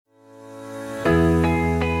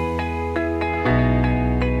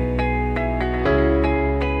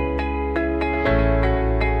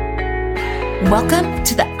Welcome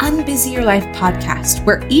to the Unbusy Your Life podcast,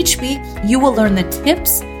 where each week you will learn the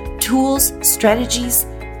tips, tools, strategies,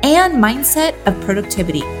 and mindset of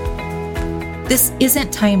productivity. This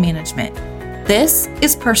isn't time management. This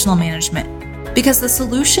is personal management, because the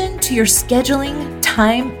solution to your scheduling,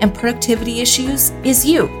 time, and productivity issues is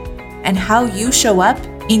you and how you show up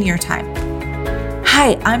in your time.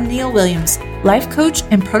 Hi, I'm Neil Williams, life coach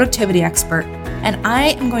and productivity expert, and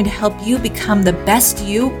I am going to help you become the best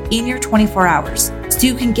you in your 24 hours so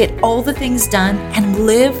you can get all the things done and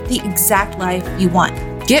live the exact life you want.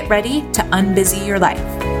 Get ready to unbusy your life.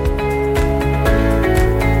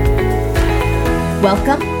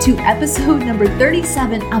 Welcome to episode number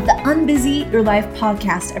 37 of the Unbusy Your Life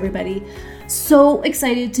podcast, everybody. So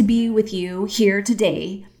excited to be with you here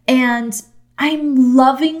today. And I'm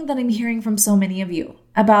loving that I'm hearing from so many of you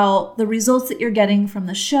about the results that you're getting from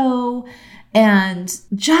the show. And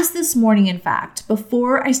just this morning, in fact,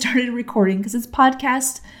 before I started recording, because it's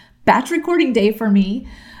podcast batch recording day for me,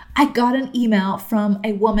 I got an email from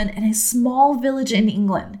a woman in a small village in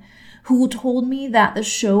England who told me that the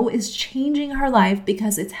show is changing her life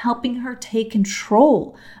because it's helping her take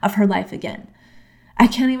control of her life again. I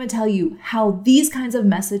can't even tell you how these kinds of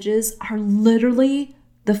messages are literally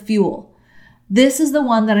the fuel. This is the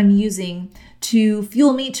one that I'm using to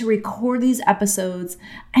fuel me to record these episodes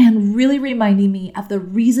and really reminding me of the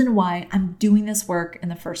reason why I'm doing this work in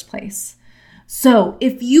the first place. So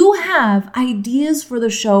if you have ideas for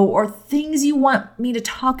the show or things you want me to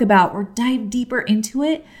talk about or dive deeper into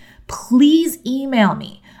it, please email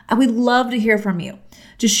me. I would love to hear from you.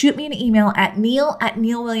 Just shoot me an email at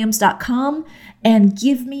neil@neilwilliams.com and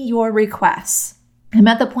give me your requests. I'm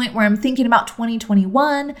at the point where I'm thinking about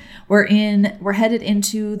 2021. We're headed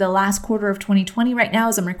into the last quarter of 2020 right now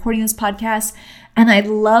as I'm recording this podcast. And I'd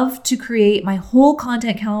love to create my whole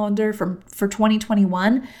content calendar for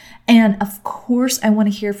 2021. And of course, I want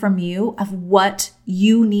to hear from you of what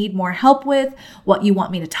you need more help with, what you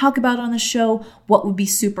want me to talk about on the show, what would be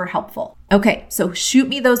super helpful. Okay, so shoot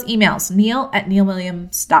me those emails,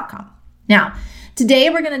 neil@neilwilliams.com. Now, today,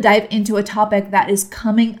 we're going to dive into a topic that is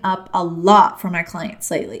coming up a lot from our clients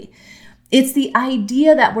lately. It's the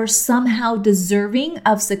idea that we're somehow deserving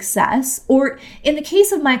of success, or in the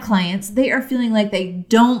case of my clients, they are feeling like they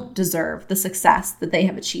don't deserve the success that they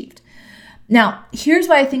have achieved. Now, here's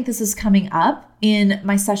why I think this is coming up in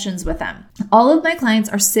my sessions with them. All of my clients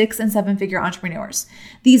are 6- and 7-figure entrepreneurs.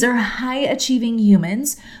 These are high-achieving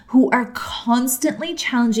humans who are constantly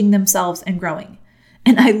challenging themselves and growing.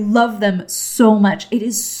 And I love them so much. It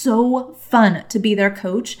is so fun to be their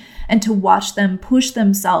coach and to watch them push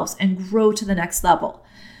themselves and grow to the next level.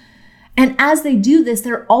 And as they do this,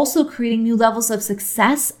 they're also creating new levels of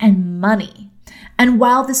success and money. And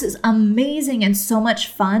while this is amazing and so much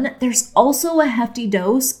fun, there's also a hefty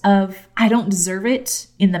dose of I don't deserve it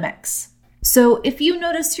in the mix. So if you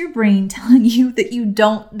notice your brain telling you that you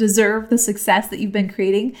don't deserve the success that you've been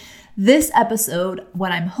creating, this episode,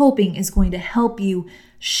 what I'm hoping, is going to help you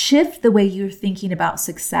shift the way you're thinking about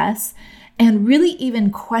success and really even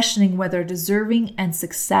questioning whether deserving and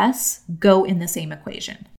success go in the same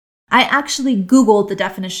equation. I actually Googled the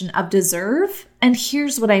definition of deserve, and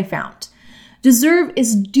here's what I found. Deserve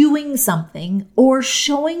is doing something or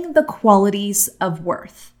showing the qualities of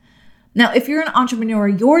worth. Now, if you're an entrepreneur,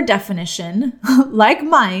 your definition, like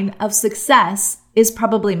mine, of success is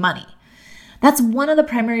probably money. That's one of the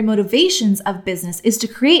primary motivations of business is to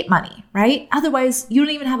create money, right? Otherwise, you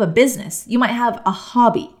don't even have a business. You might have a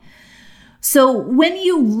hobby. So when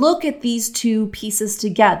you look at these two pieces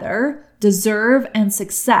together, deserve and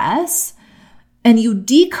success, and you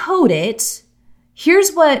decode it,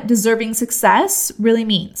 here's what deserving success really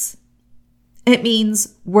means. It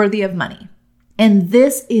means worthy of money. And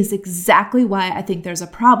this is exactly why I think there's a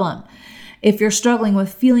problem if you're struggling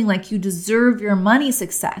with feeling like you deserve your money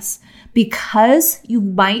success, because you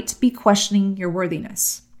might be questioning your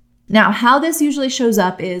worthiness. Now, how this usually shows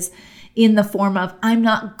up is in the form of I'm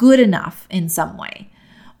not good enough in some way,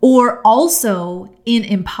 or also in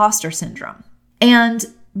imposter syndrome. And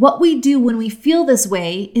what we do when we feel this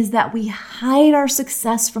way is that we hide our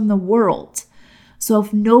success from the world. So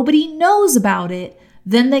if nobody knows about it,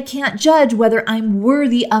 then they can't judge whether I'm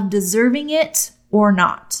worthy of deserving it or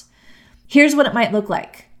not. Here's what it might look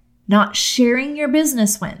like. Not sharing your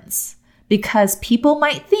business wins because people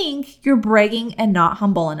might think you're bragging and not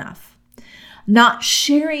humble enough. Not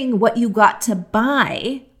sharing what you got to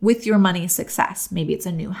buy with your money success. Maybe it's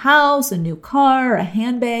a new house, a new car, a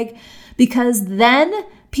handbag, because then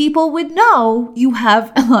people would know you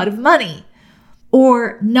have a lot of money.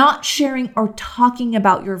 Or not sharing or talking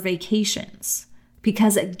about your vacations.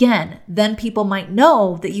 because again, then people might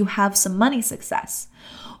know that you have some money success.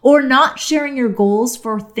 Or not sharing your goals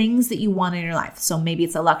for things that you want in your life. So maybe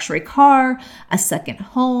it's a luxury car, a second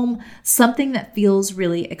home, something that feels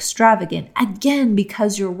really extravagant. Again,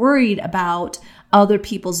 because you're worried about other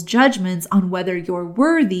people's judgments on whether you're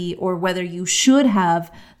worthy or whether you should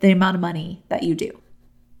have the amount of money that you do.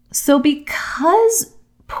 So because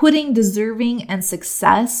putting deserving and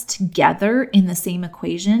success together in the same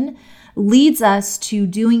equation leads us to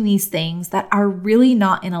doing these things that are really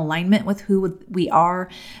not in alignment with who we are.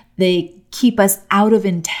 They keep us out of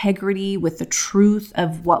integrity with the truth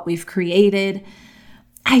of what we've created.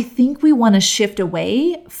 I think we want to shift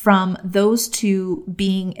away from those two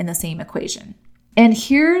being in the same equation. And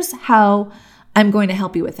here's how I'm going to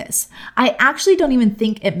help you with this. I actually don't even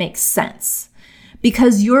think it makes sense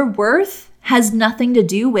because your worth has nothing to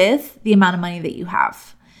do with the amount of money that you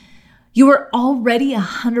have. You are already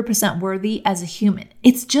 100% worthy as a human.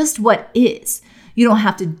 It's just what is. You don't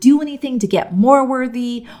have to do anything to get more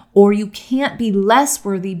worthy, or you can't be less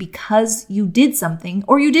worthy because you did something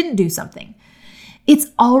or you didn't do something. It's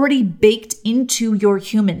already baked into your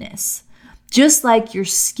humanness, just like your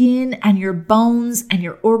skin and your bones and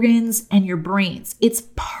your organs and your brains. It's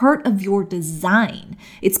part of your design.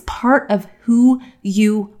 It's part of who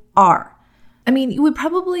you are. I mean, you would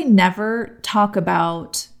probably never talk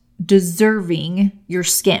about deserving your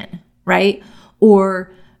skin, right?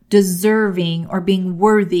 Or deserving or being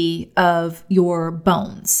worthy of your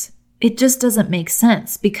bones. It just doesn't make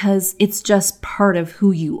sense because it's just part of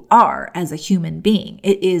who you are as a human being.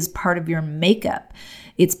 It is part of your makeup.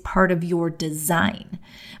 It's part of your design.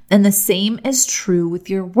 And the same is true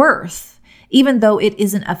with your worth. Even though it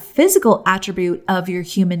isn't a physical attribute of your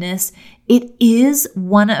humanness, it is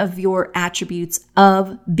one of your attributes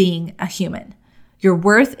of being a human. Your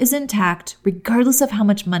worth is intact regardless of how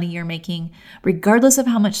much money you're making, regardless of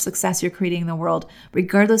how much success you're creating in the world,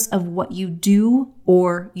 regardless of what you do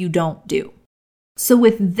or you don't do. So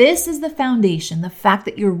with this as the foundation, the fact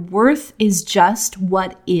that your worth is just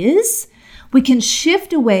what is, we can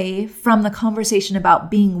shift away from the conversation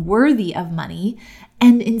about being worthy of money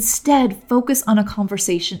and instead focus on a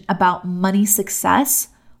conversation about money success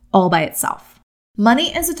all by itself.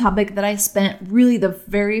 Money is a topic that I spent really the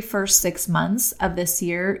very first 6 months of this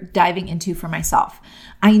year diving into for myself.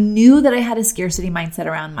 I knew that I had a scarcity mindset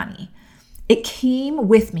around money. It came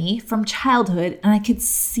with me from childhood, and I could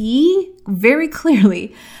see very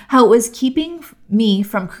clearly how it was keeping me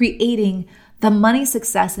from creating the money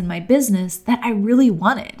success in my business that I really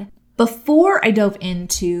wanted. Before I dove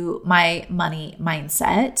into my money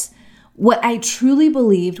mindset, what I truly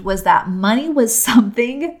believed was that money was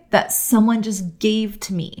something that someone just gave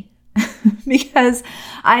to me because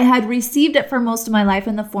I had received it for most of my life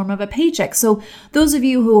in the form of a paycheck. So those of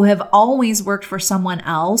you who have always worked for someone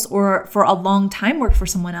else or for a long time worked for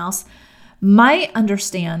someone else might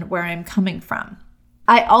understand where I'm coming from.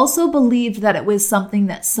 I also believed that it was something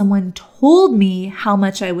that someone told me how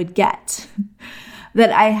much I would get.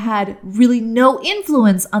 That I had really no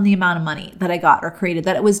influence on the amount of money that I got or created,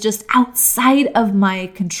 that it was just outside of my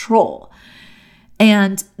control.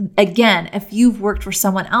 And again, if you've worked for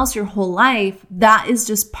someone else your whole life, that is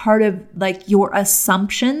just part of like your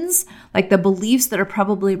assumptions, like the beliefs that are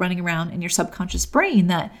probably running around in your subconscious brain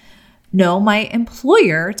that, no, my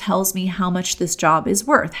employer tells me how much this job is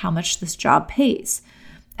worth, how much this job pays,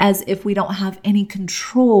 as if we don't have any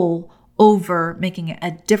control over making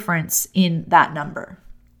a difference in that number.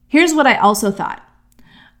 Here's what I also thought.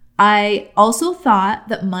 I also thought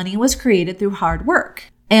that money was created through hard work.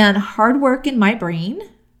 And hard work in my brain,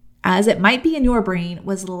 as it might be in your brain,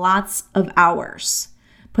 was lots of hours.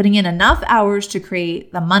 Putting in enough hours to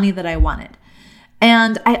create the money that I wanted.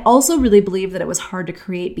 And I also really believe that it was hard to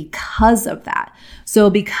create because of that. So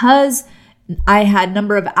because I had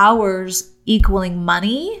number of hours equaling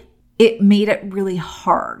money, it made it really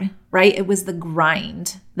hard, right? It was the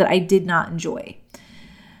grind that I did not enjoy,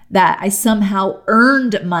 that I somehow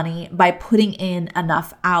earned money by putting in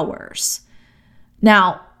enough hours.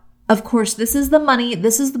 Now, of course, this is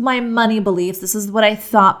my money beliefs. This is what I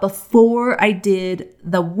thought before I did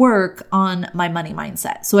the work on my money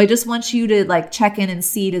mindset. So I just want you to check in and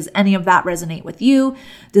see, does any of that resonate with you?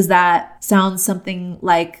 Does that sound something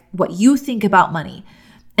like what you think about money?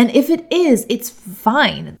 And if it is, it's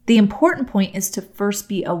fine. The important point is to first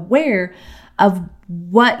be aware of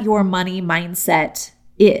what your money mindset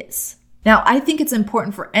is. Now, I think it's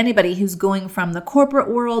important for anybody who's going from the corporate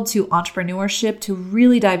world to entrepreneurship to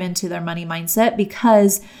really dive into their money mindset,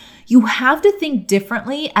 because you have to think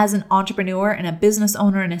differently as an entrepreneur and a business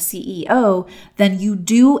owner and a CEO than you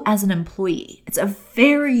do as an employee. It's a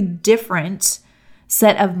very different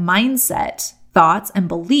set of mindset, thoughts, and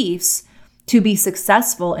beliefs to be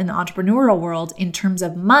successful in the entrepreneurial world in terms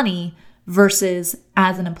of money versus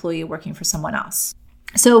as an employee working for someone else.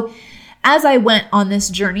 So as I went on this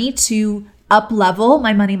journey to up-level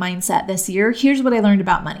my money mindset this year, here's what I learned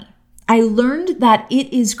about money. I learned that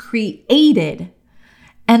it is created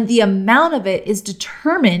and the amount of it is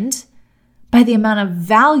determined by the amount of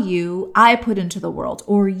value I put into the world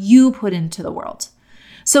or you put into the world.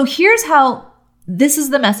 So here's how this is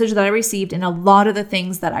the message that I received in a lot of the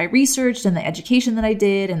things that I researched and the education that I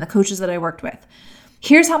did and the coaches that I worked with.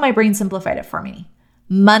 Here's how my brain simplified it for me.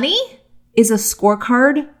 Money is a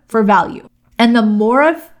scorecard for value. And the more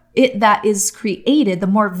of it that is created, the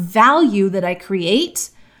more value that I create,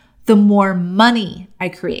 the more money I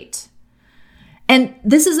create. And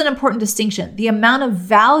this is an important distinction. The amount of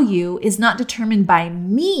value is not determined by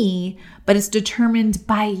me, but it's determined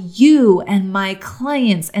by you and my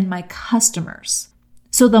clients and my customers.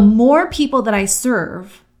 So the more people that I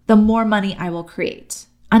serve, the more money I will create.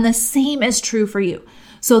 And the same is true for you.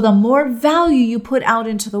 So the more value you put out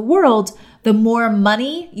into the world, the more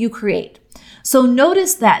money you create. So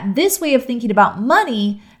notice that this way of thinking about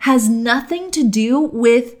money has nothing to do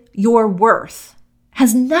with your worth.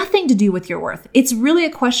 Has nothing to do with your worth. It's really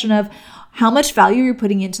a question of how much value you're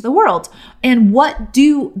putting into the world and what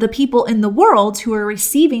do the people in the world who are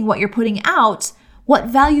receiving what you're putting out, what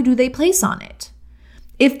value do they place on it?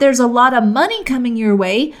 If there's a lot of money coming your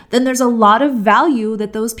way, then there's a lot of value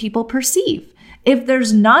that those people perceive. If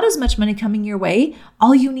there's not as much money coming your way,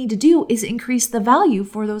 all you need to do is increase the value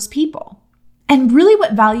for those people. And really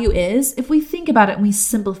what value is, if we think about it and we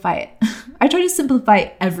simplify it, I try to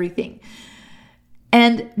simplify everything.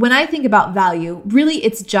 And when I think about value, really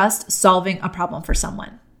it's just solving a problem for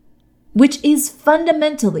someone, which is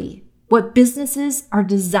fundamentally what businesses are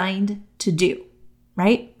designed to do,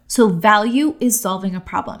 right? So value is solving a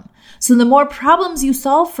problem. So the more problems you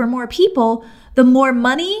solve for more people, the more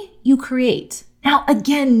money you create. Now,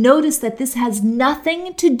 again, notice that this has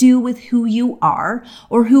nothing to do with who you are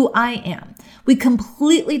or who I am. We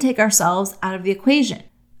completely take ourselves out of the equation.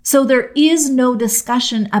 So there is no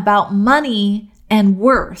discussion about money and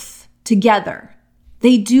worth together.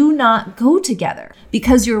 They do not go together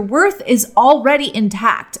because your worth is already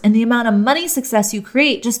intact and the amount of money success you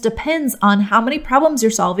create just depends on how many problems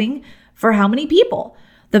you're solving for how many people,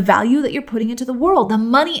 the value that you're putting into the world. The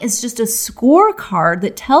money is just a scorecard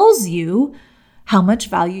that tells you how much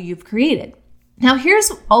value you've created. Now,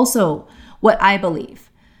 here's also what I believe.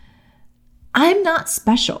 I'm not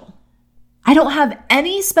special. I don't have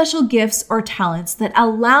any special gifts or talents that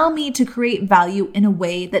allow me to create value in a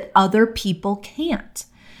way that other people can't.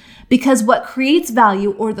 Because what creates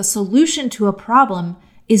value or the solution to a problem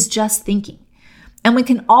is just thinking. And we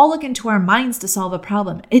can all look into our minds to solve a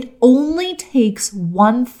problem. It only takes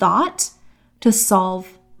one thought to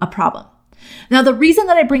solve a problem. Now, the reason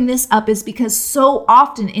that I bring this up is because so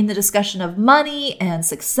often in the discussion of money and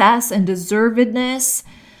success and deservedness,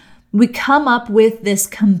 we come up with this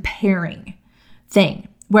comparing thing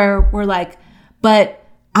where we're like, but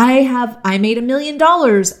I made $1 million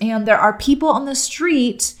and there are people on the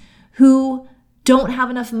street who don't have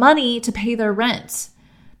enough money to pay their rent.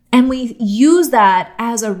 And we use that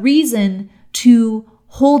as a reason to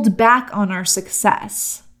hold back on our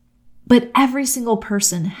success. But every single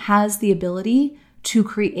person has the ability to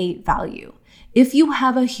create value. If you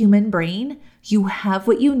have a human brain, you have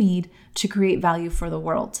what you need to create value for the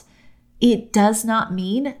world. It does not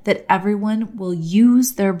mean that everyone will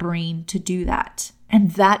use their brain to do that.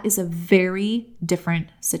 And that is a very different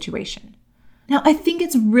situation. Now, I think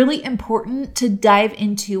it's really important to dive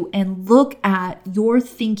into and look at your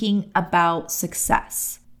thinking about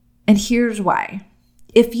success. And here's why.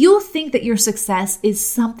 If you think that your success is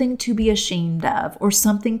something to be ashamed of or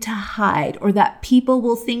something to hide or that people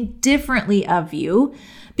will think differently of you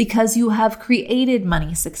because you have created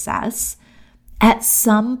money success, at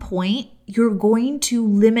some point, you're going to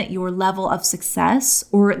limit your level of success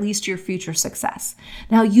or at least your future success.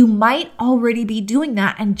 Now, you might already be doing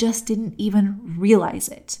that and just didn't even realize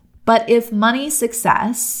it. But if money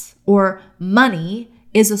success or money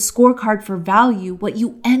is a scorecard for value, what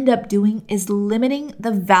you end up doing is limiting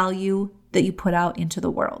the value that you put out into the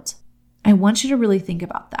world. I want you to really think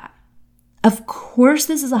about that. Of course,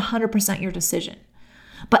 this is 100% your decision.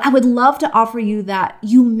 But I would love to offer you that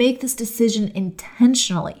you make this decision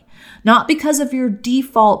intentionally, not because of your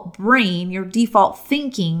default brain, your default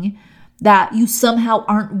thinking that you somehow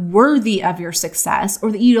aren't worthy of your success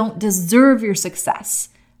or that you don't deserve your success.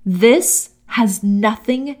 This has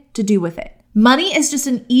nothing to do with it. Money is just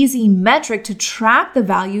an easy metric to track the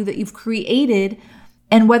value that you've created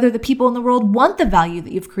and whether the people in the world want the value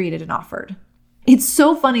that you've created and offered. It's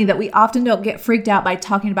so funny that we often don't get freaked out by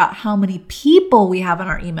talking about how many people we have on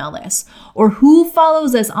our email list, or who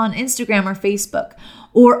follows us on Instagram or Facebook,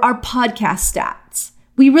 or our podcast stats.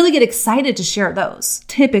 We really get excited to share those,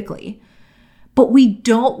 typically. But we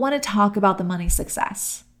don't want to talk about the money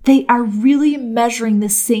success. They are really measuring the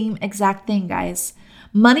same exact thing, guys.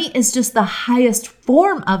 Money is just the highest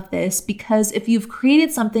form of this, because if you've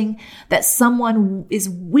created something that someone is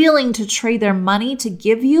willing to trade their money to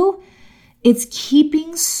give you, it's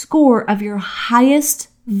keeping score of your highest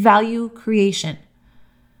value creation.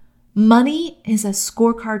 Money is a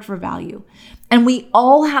scorecard for value. And we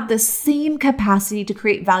all have the same capacity to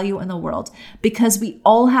create value in the world, because we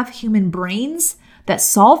all have human brains that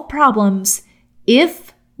solve problems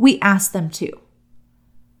if we ask them to.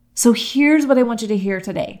 So here's what I want you to hear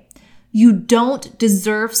today. You don't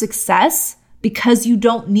deserve success because you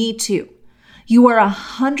don't need to. You are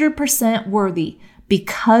 100% worthy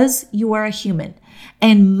because you are a human.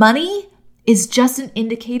 And money is just an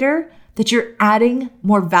indicator that you're adding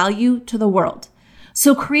more value to the world.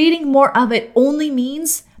 So creating more of it only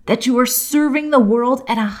means that you are serving the world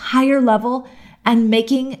at a higher level and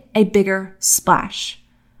making a bigger splash.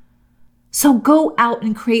 So go out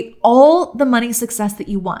and create all the money success that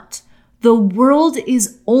you want. The world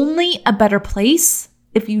is only a better place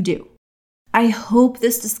if you do. I hope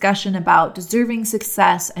this discussion about deserving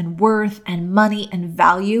success and worth and money and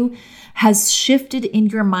value has shifted in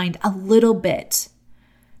your mind a little bit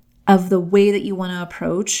of the way that you want to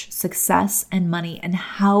approach success and money and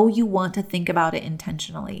how you want to think about it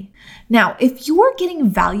intentionally. Now, if you're getting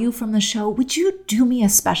value from the show, would you do me a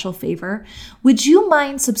special favor? Would you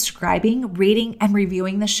mind subscribing, rating, and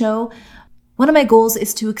reviewing the show? One of my goals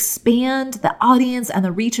is to expand the audience and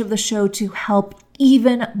the reach of the show to help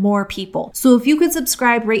even more people. So if you could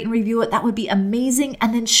subscribe, rate, and review it, that would be amazing.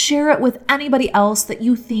 And then share it with anybody else that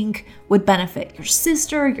you think would benefit. Your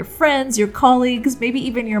sister, your friends, your colleagues, maybe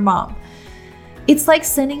even your mom. It's like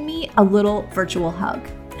sending me a little virtual hug,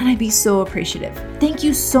 and I'd be so appreciative. Thank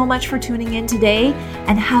you so much for tuning in today,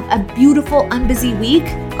 and have a beautiful, unbusy week.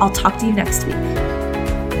 I'll talk to you next week.